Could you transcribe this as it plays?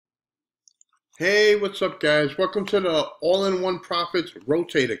Hey, what's up, guys? Welcome to the All-in-One Profits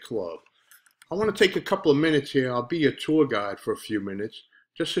Rotator Club. I want to take a couple of minutes here. I'll be your tour guide for a few minutes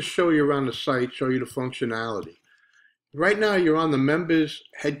just to show you around the site, show you the functionality. Right now, you're on the members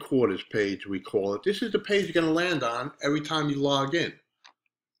headquarters page, we call it. This is the page you're going to land on every time you log in.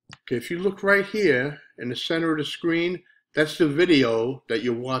 Okay, if you look right here in the center of the screen, that's the video that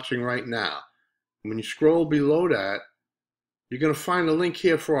you're watching right now. When you scroll below that, you're going to find a link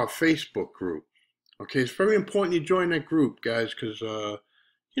here for our Facebook group. Okay, it's very important you join that group, guys, because,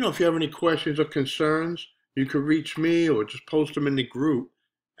 if you have any questions or concerns, you can reach me or just post them in the group,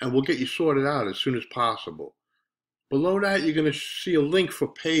 and we'll get you sorted out as soon as possible. Below that, you're going to see a link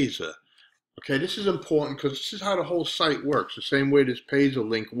for Payzer. Okay, this is important because this is how the whole site works, the same way this Payzer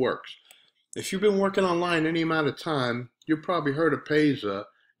link works. If you've been working online any amount of time, you've probably heard of Payzer.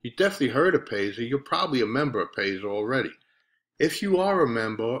 You definitely heard of Payzer. You're probably a member of Payzer already. If you are a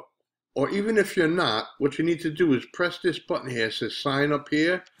member, or even if you're not, what you need to do is press this button here. It says sign up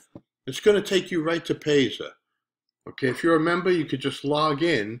here. It's going to take you right to Payzer. Okay, if you're a member, you could just log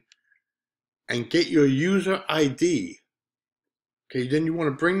in and get your user ID. Okay, then you want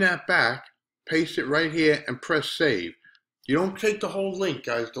to bring that back, paste it right here, and press save. You don't take the whole link,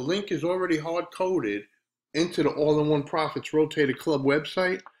 guys. The link is already hard-coded into the All-in-One Profits Rotator Club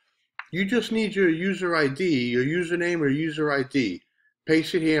website. You just need your user ID, your username or user ID.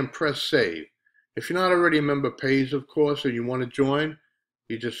 Paste it here and press save. If you're not already a member of Payzer, of course, and you want to join,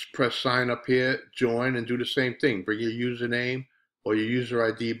 you just press sign up here, join, and do the same thing. Bring your username or your user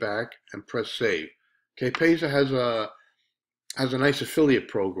ID back and press save. Okay, Payzer has a nice affiliate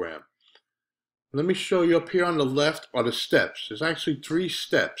program. Let me show you up here on the left are the steps. There's actually 3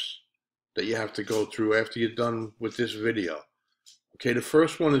 steps that you have to go through after you're done with this video. Okay, the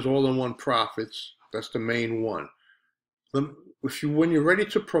first one is All-in-One Profits. That's the main one. When you're ready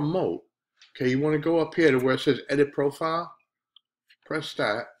to promote, okay, you want to go up here to where it says Edit Profile. Press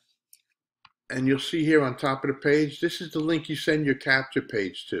that, and you'll see here on top of the page, this is the link you send your capture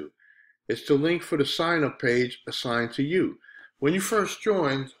page to. It's the link for the sign-up page assigned to you. When you first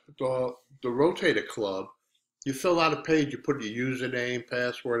joined the Rotator Club, you fill out a page, you put your username,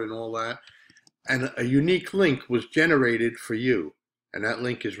 password, and all that, and a unique link was generated for you. And that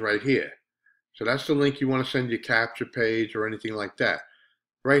link is right here. So that's the link you want to send your capture page or anything like that.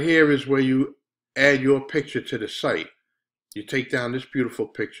 Right here is where you add your picture to the site. You take down this beautiful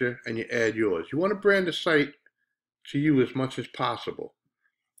picture and you add yours. You want to brand the site to you as much as possible.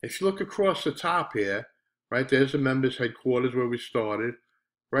 If you look across the top here, right, there's the members headquarters where we started.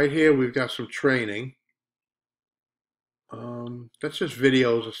 Right here we've got some training. That's just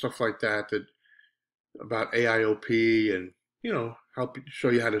videos and stuff like that about AIOP and help show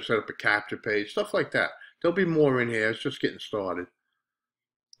you how to set up a capture page, stuff like that. There'll be more in here. It's just getting started.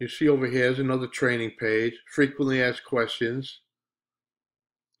 You see over here is another training page, frequently asked questions.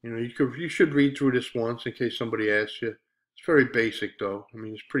 You should read through this once in case somebody asks you. It's very basic though. I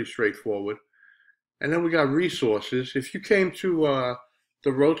mean, it's pretty straightforward. And then we got resources. If you came to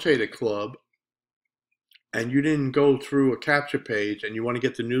the Rotator Club and you didn't go through a capture page and you want to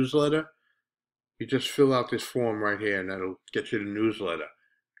get the newsletter, you just fill out this form right here and that'll get you the newsletter.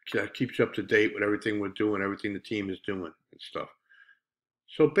 That keeps you up to date with everything we're doing, everything the team is doing and stuff.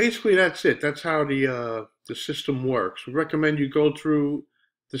 So basically that's it. That's how the system works. We recommend you go through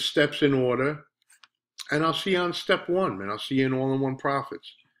the steps in order, and I'll see you on step 1, and I'll see you in All-in-One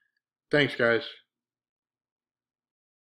Profits. Thanks, guys.